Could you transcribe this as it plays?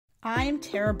I'm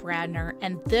Tara Bradner,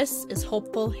 and this is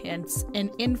Hopeful Hints,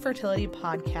 an infertility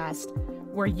podcast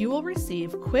where you will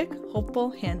receive quick,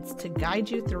 hopeful hints to guide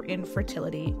you through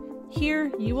infertility.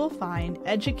 Here, you will find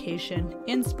education,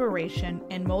 inspiration,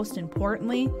 and most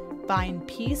importantly, find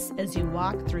peace as you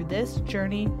walk through this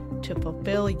journey to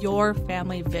fulfill your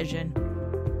family vision.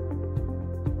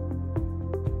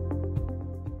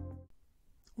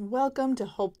 Welcome to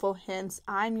Hopeful Hints.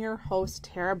 I'm your host,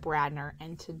 Tara Bradner,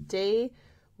 and today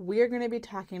we're going to be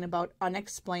talking about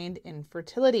unexplained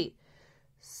infertility.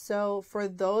 So for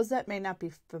those that may not be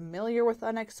familiar with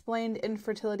unexplained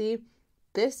infertility,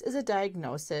 this is a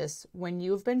diagnosis when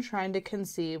you've been trying to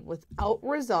conceive without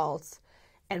results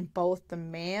and both the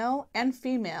male and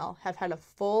female have had a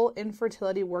full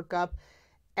infertility workup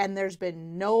and there's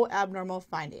been no abnormal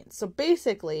findings. So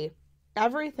basically,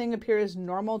 everything appears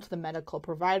normal to the medical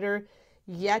provider,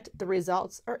 yet the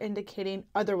results are indicating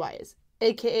otherwise,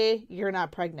 aka you're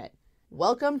not pregnant.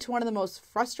 Welcome to one of the most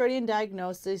frustrating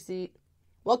diagnoses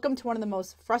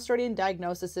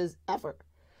ever.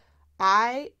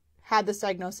 I had this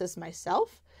diagnosis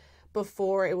myself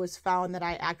before it was found that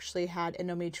I actually had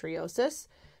endometriosis.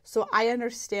 So I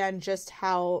understand just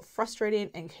how frustrating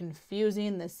and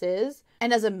confusing this is.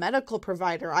 And as a medical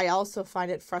provider, I also find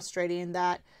it frustrating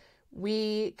that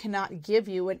we cannot give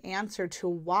you an answer to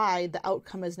why the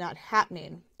outcome is not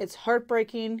happening. It's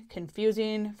heartbreaking,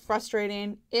 confusing,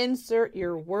 frustrating. Insert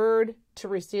your word to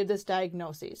receive this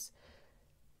diagnosis.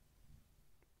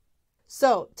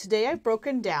 So today I've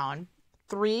broken down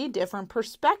 3 different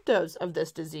perspectives of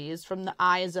this disease from the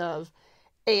eyes of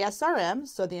ASRM,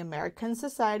 so the American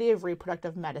Society of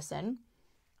Reproductive Medicine,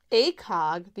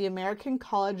 ACOG, the American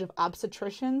College of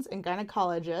Obstetricians and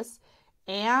Gynecologists,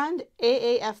 and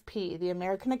AAFP, the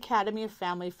American Academy of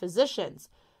Family Physicians.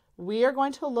 We are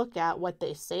going to look at what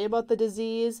they say about the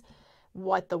disease,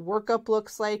 what the workup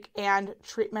looks like, and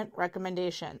treatment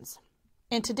recommendations.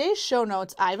 In today's show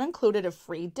notes, I've included a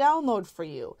free download for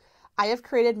you. I have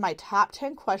created my top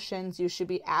 10 questions you should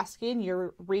be asking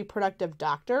your reproductive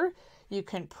doctor. You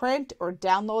can print or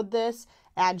download this,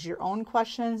 add your own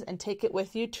questions, and take it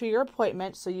with you to your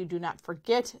appointment so you do not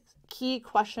forget key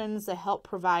questions that help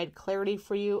provide clarity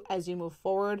for you as you move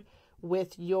forward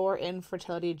with your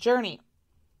infertility journey.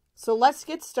 So let's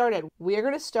get started. We are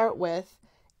going to start with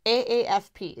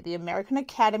AAFP, the American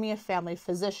Academy of Family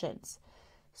Physicians.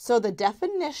 So the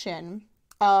definition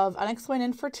of unexplained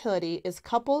infertility is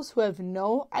couples who have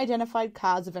no identified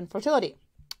cause of infertility.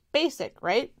 Basic,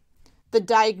 right? The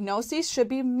diagnosis should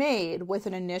be made with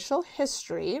an initial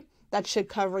history that should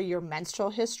cover your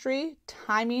menstrual history,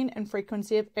 timing and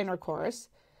frequency of intercourse,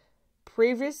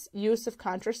 previous use of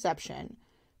contraception,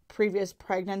 previous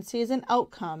pregnancies and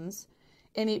outcomes,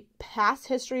 any past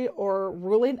history or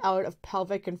ruling out of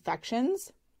pelvic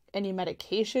infections, any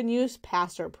medication use,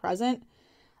 past or present,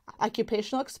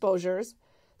 occupational exposures,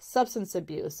 substance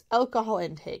abuse, alcohol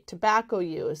intake, tobacco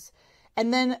use,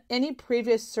 and then any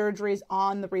previous surgeries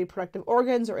on the reproductive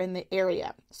organs or in the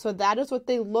area. So that is what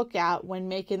they look at when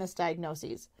making this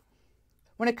diagnosis.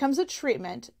 When it comes to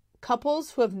treatment,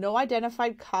 couples who have no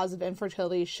identified cause of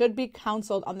infertility should be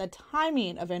counseled on the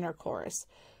timing of intercourse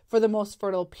for the most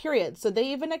fertile period. So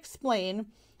they even explain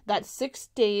that 6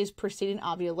 days preceding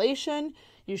ovulation,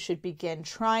 you should begin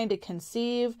trying to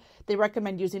conceive. They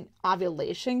recommend using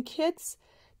ovulation kits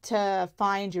to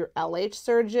find your LH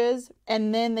surges.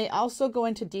 And then they also go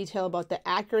into detail about the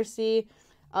accuracy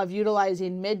of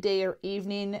utilizing midday or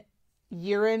evening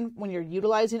urine when you're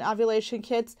utilizing ovulation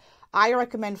kits. I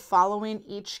recommend following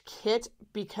each kit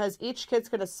because each kit's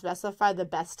going to specify the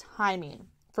best timing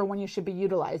for when you should be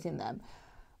utilizing them.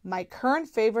 My current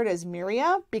favorite is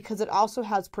Mira because it also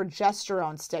has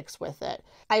progesterone sticks with it.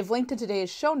 I've linked in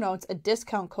today's show notes a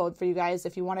discount code for you guys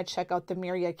if you want to check out the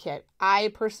Mira kit.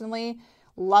 I personally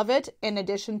love it. In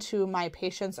addition to my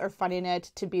patients are finding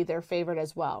it to be their favorite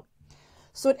as well.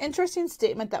 So an interesting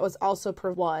statement that was also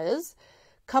was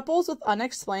couples with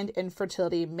unexplained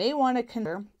infertility may want to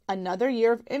consider another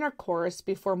year of intercourse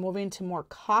before moving to more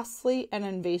costly and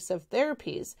invasive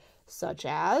therapies, such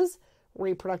as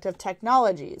reproductive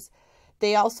technologies.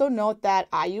 They also note that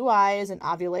IUIs and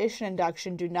ovulation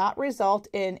induction do not result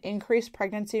in increased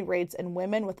pregnancy rates in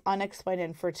women with unexplained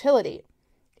infertility.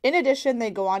 In addition,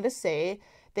 they go on to say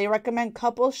they recommend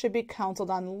couples should be counseled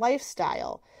on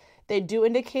lifestyle. They do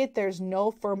indicate there's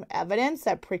no firm evidence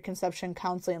that preconception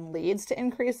counseling leads to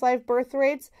increased live birth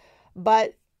rates,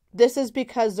 but this is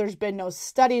because there's been no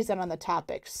studies done on the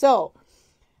topic. So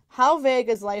how vague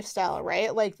is lifestyle,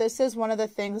 right? Like, this is one of the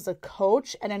things as a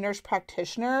coach and a nurse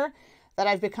practitioner that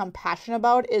I've become passionate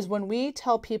about is when we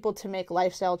tell people to make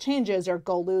lifestyle changes or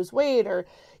go lose weight, or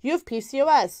you have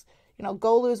PCOS,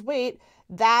 go lose weight.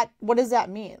 What does that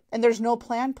mean? And there's no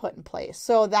plan put in place.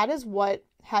 So that is what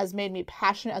has made me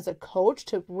passionate as a coach,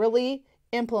 to really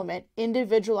implement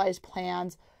individualized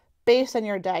plans based on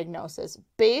your diagnosis,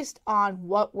 based on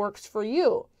what works for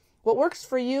you. What works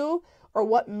for you, or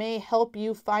what may help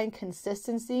you find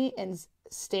consistency in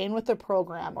staying with the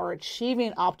program or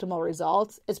achieving optimal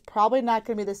results, is probably not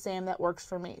going to be the same that works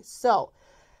for me. So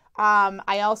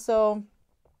I also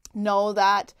know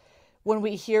that when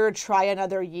we hear try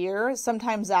another year,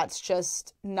 sometimes that's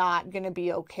just not going to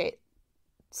be okay.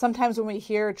 Sometimes when we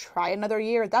hear try another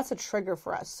year, that's a trigger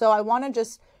for us. So I want to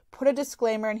just put a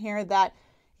disclaimer in here that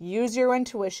use your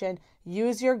intuition,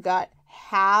 use your gut,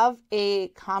 have a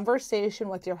conversation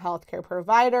with your healthcare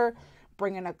provider,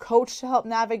 bring in a coach to help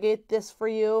navigate this for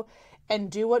you, and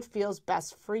do what feels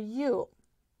best for you.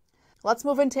 Let's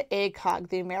move into ACOG,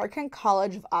 the American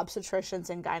College of Obstetricians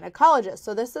and Gynecologists.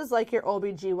 So this is like your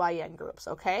OBGYN groups,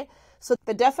 okay? So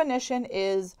the definition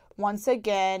is, once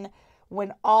again,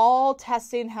 when all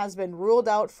testing has been ruled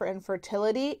out for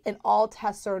infertility and all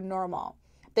tests are normal.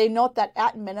 They note that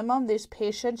at minimum, these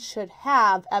patients should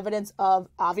have evidence of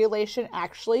ovulation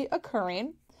actually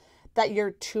occurring, that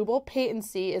your tubal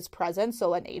patency is present,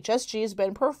 so an HSG has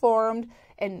been performed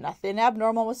and nothing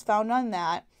abnormal was found on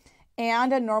that,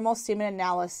 and a normal semen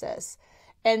analysis.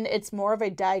 And it's more of a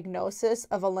diagnosis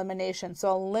of elimination,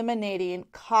 so eliminating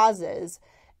causes,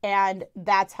 and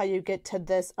that's how you get to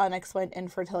this unexplained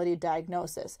infertility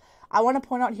diagnosis. I want to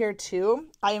point out here too,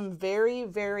 I am very,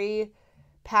 very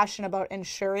passionate about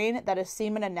ensuring that a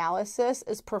semen analysis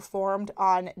is performed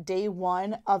on day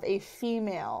 1 of a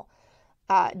female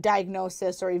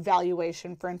diagnosis or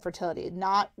evaluation for infertility,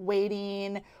 not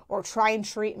waiting or trying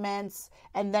treatments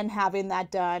and then having that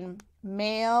done.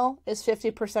 Male is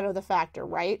 50% of the factor,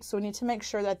 right? So we need to make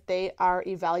sure that they are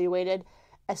evaluated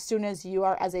as soon as you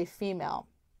are as a female.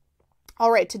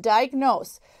 All right, to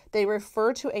diagnose, they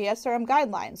refer to ASRM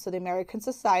guidelines. So the American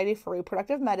Society for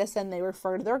Reproductive Medicine, they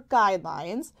refer to their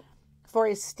guidelines for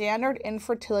a standard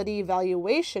infertility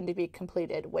evaluation to be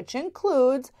completed, which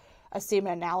includes a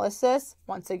semen analysis,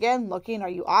 once again, looking, are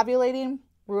you ovulating,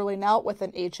 ruling out with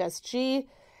an HSG,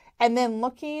 and then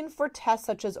looking for tests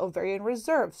such as ovarian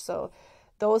reserve. So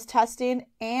those testing,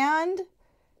 and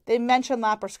they mentioned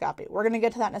laparoscopy. We're going to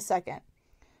get to that in a second.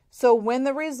 So when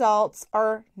the results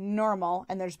are normal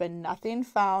and there's been nothing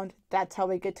found, that's how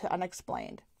we get to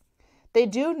unexplained. They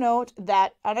do note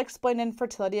that unexplained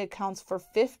infertility accounts for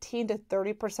 15 to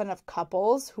 30% of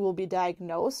couples who will be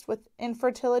diagnosed with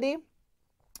infertility.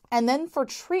 And then for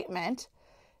treatment,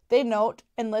 they note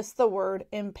and list the word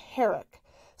empiric.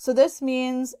 So this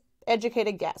means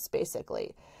educated guess,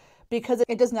 basically, because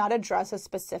it does not address a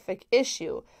specific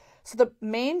issue. So the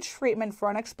main treatment for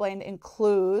unexplained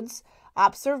includes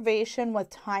observation with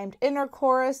timed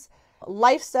intercourse.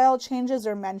 Lifestyle changes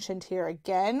are mentioned here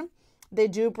again. They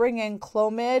do bring in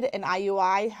Clomid and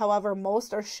IUI. However,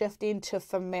 most are shifting to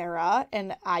Femera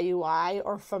and IUI,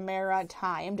 or Femera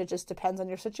timed. It just depends on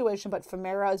your situation, but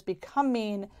Femera is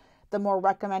becoming the more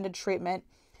recommended treatment.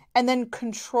 And then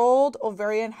controlled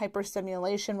ovarian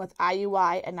hyperstimulation with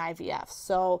IUI and IVF.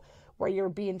 So where you're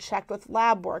being checked with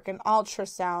lab work and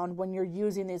ultrasound when you're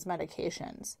using these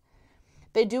medications.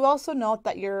 They do also note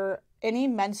that any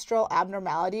menstrual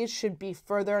abnormalities should be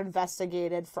further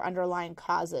investigated for underlying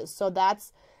causes. So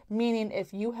that's meaning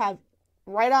if you have,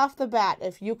 right off the bat,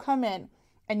 if you come in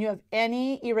and you have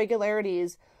any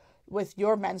irregularities with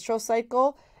your menstrual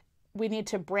cycle, we need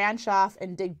to branch off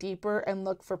and dig deeper and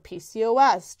look for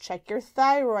PCOS, check your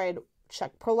thyroid,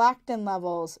 check prolactin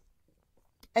levels.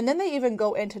 And then they even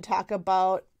go in to talk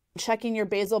about checking your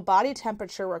basal body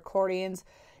temperature recordings,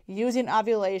 using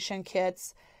ovulation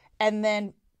kits, and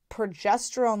then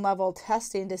progesterone level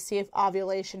testing to see if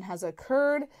ovulation has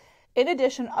occurred. In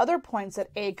addition, other points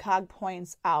that ACOG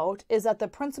points out is that the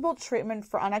principal treatment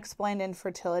for unexplained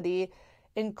infertility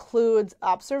includes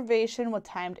observation with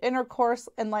timed intercourse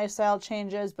and lifestyle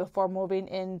changes before moving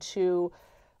into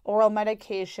oral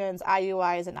medications,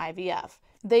 IUIs, and IVF.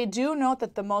 They do note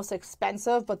that the most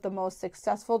expensive but the most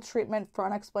successful treatment for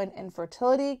unexplained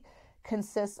infertility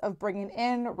consists of bringing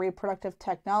in reproductive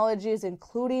technologies,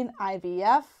 including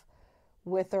IVF,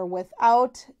 with or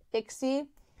without ICSI.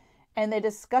 And they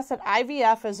discuss that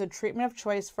IVF is a treatment of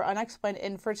choice for unexplained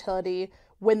infertility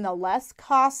when the less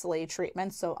costly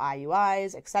treatments, so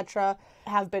IUIs, etc.,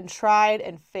 have been tried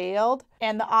and failed.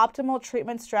 And the optimal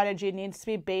treatment strategy needs to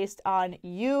be based on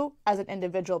you as an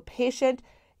individual patient,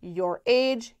 your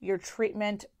age, your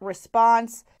treatment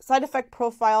response, side effect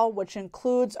profile, which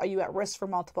includes, are you at risk for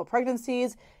multiple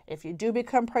pregnancies? If you do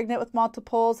become pregnant with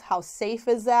multiples, how safe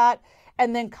is that?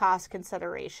 And then cost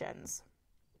considerations.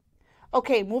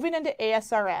 Okay, moving into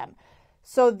ASRM.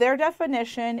 So their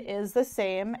definition is the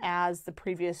same as the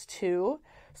previous two.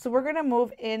 So we're going to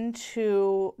move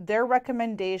into their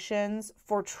recommendations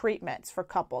for treatments for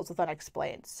couples with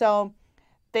unexplained. So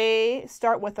they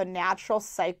start with a natural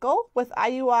cycle with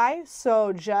IUI.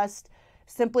 So just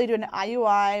simply do an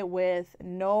IUI with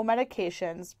no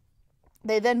medications.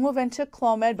 They then move into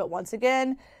Clomid, but once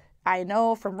again, I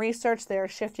know from research they're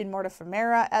shifting more to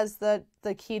Mira as the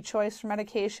key choice for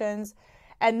medications.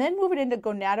 And then moving into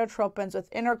gonadotropins with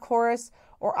intercourse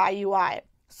or IUI.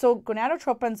 So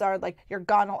gonadotropins are like your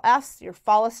Gonal-Fs, your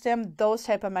Follistim, those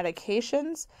type of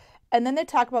medications. And then they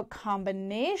talk about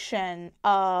combination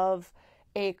of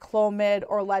a Clomid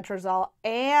or letrozole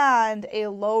and a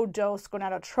low-dose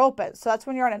gonadotropin. So that's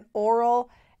when you're on an oral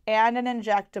and an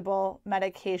injectable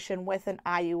medication with an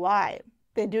IUI.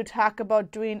 They do talk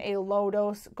about doing a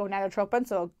low-dose gonadotropin,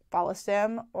 so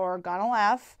Follistim or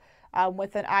Gonal-F,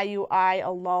 with an IUI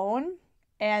alone,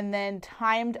 and then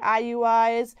timed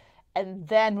IUIs, and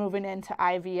then moving into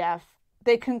IVF.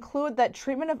 They conclude that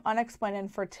treatment of unexplained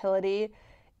infertility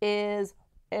is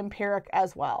empiric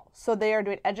as well. So they are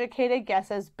doing educated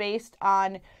guesses based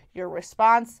on your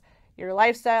response, your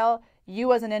lifestyle,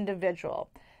 you as an individual.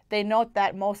 They note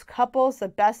that most couples, the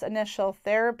best initial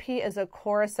therapy is a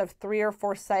course of 3 or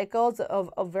 4 cycles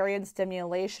of ovarian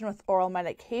stimulation with oral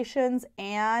medications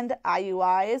and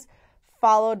IUIs,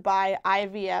 followed by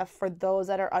IVF for those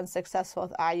that are unsuccessful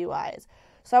with IUIs.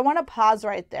 So I want to pause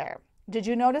right there. Did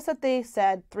you notice that they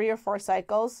said 3 or 4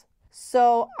 cycles?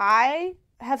 So I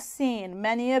have seen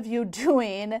many of you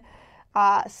doing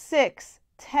 6,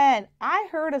 10. I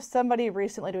heard of somebody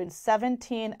recently doing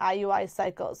 17 IUI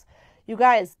cycles. You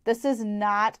guys, this is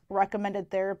not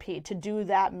recommended therapy to do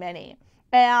that many.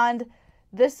 And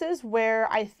this is where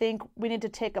I think we need to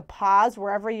take a pause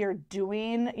wherever you're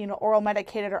doing, oral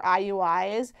medicated or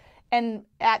IUIs, and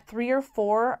at 3 or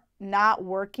 4 not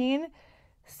working,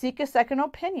 seek a second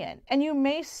opinion. And you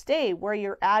may stay where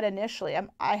you're at initially.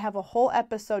 I have a whole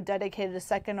episode dedicated to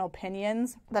second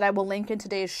opinions that I will link in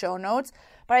today's show notes.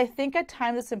 But I think at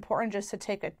times it's important just to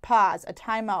take a pause, a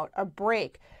timeout, a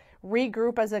break,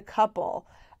 regroup as a couple,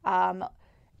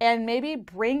 and maybe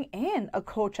bring in a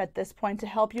coach at this point to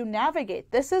help you navigate.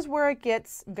 This is where it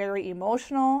gets very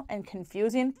emotional and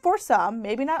confusing for some,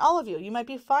 maybe not all of you. You might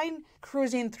be fine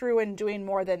cruising through and doing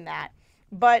more than that.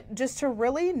 But just to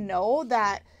really know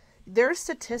that there's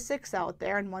statistics out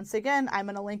there, and once again, I'm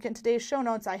going to link in today's show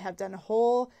notes. I have done a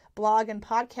whole blog and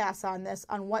podcast on this,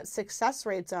 on what success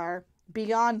rates are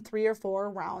beyond 3 or 4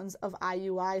 rounds of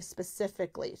IUI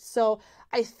specifically. So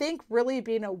I think really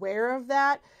being aware of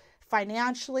that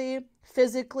financially,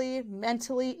 physically,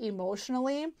 mentally,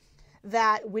 emotionally,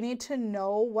 that we need to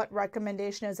know what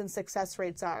recommendation is and success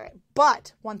rates are.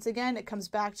 But once again, it comes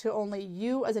back to only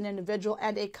you as an individual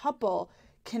and a couple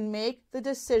can make the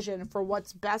decision for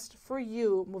what's best for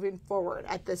you moving forward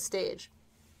at this stage.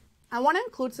 I want to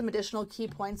include some additional key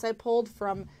points I pulled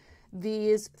from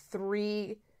these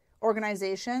 3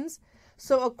 organizations.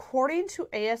 So according to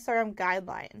ASRM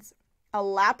guidelines, a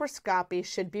laparoscopy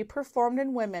should be performed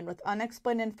in women with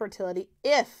unexplained infertility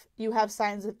if you have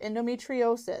signs of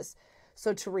endometriosis.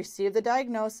 So to receive the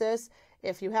diagnosis,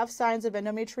 if you have signs of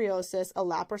endometriosis, a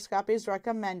laparoscopy is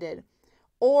recommended.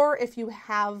 Or if you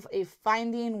have a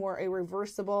finding where a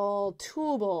reversible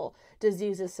tubal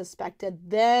disease is suspected,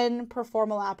 then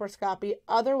perform a laparoscopy.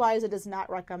 Otherwise, it is not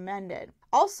recommended.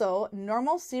 Also,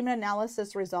 normal semen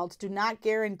analysis results do not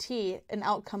guarantee an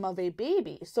outcome of a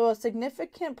baby. So a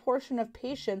significant portion of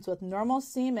patients with normal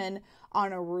semen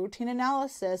on a routine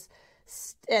analysis,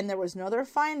 and there was no other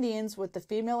findings with the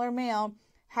female or male,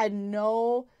 had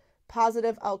no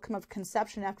positive outcome of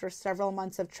conception after several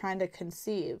months of trying to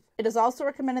conceive. It is also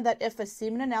recommended that if a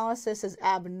semen analysis is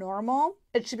abnormal,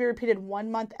 it should be repeated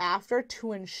 1 month after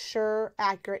to ensure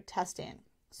accurate testing.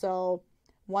 So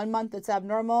 1 month it's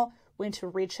abnormal, we need to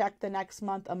recheck the next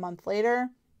month, a month later,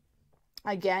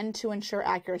 again to ensure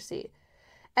accuracy.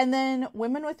 And then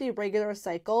women with irregular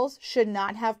cycles should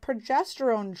not have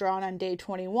progesterone drawn on day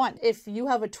 21. If you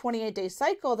have a 28-day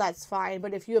cycle, that's fine.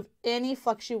 But if you have any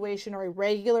fluctuation or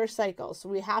irregular cycles, so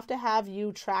we have to have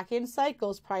you tracking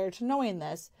cycles prior to knowing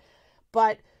this.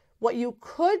 But what you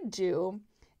could do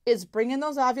is bring in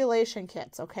those ovulation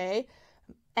kits, okay?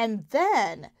 And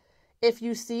then if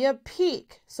you see a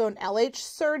peak, so an LH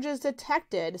surge is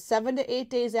detected 7 to 8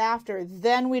 days after,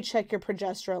 then we check your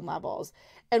progesterone levels.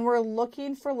 and we're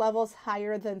looking for levels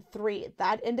higher than 3.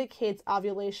 That indicates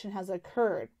ovulation has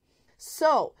occurred.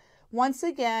 So once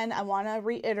again, I want to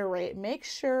reiterate, make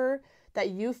sure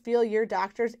that you feel your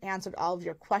doctor's answered all of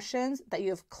your questions, that you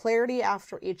have clarity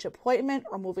after each appointment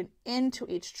or moving into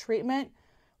each treatment.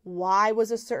 Why was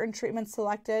a certain treatment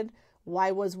selected?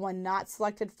 Why was one not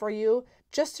selected for you?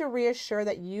 Just to reassure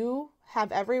that you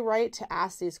have every right to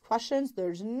ask these questions.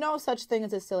 There's no such thing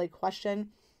as a silly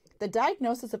question. The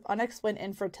diagnosis of unexplained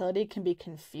infertility can be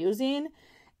confusing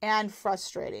and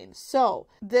frustrating. So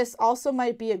this also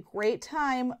might be a great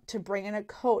time to bring in a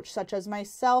coach such as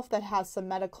myself that has some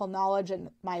medical knowledge and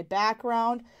my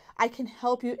background. I can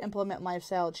help you implement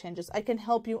lifestyle changes. I can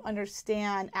help you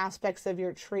understand aspects of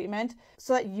your treatment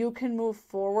so that you can move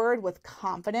forward with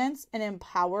confidence and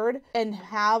empowered and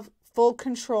have full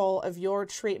control of your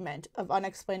treatment of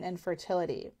unexplained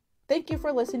infertility. Thank you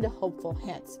for listening to Hopeful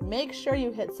Hints. Make sure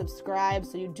you hit subscribe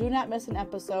so you do not miss an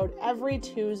episode every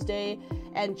Tuesday,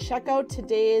 and check out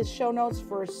today's show notes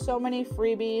for so many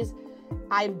freebies.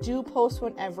 I do post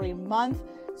one every month,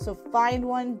 so find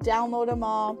one, download them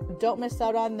all. Don't miss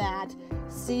out on that.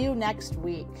 See you next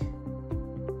week.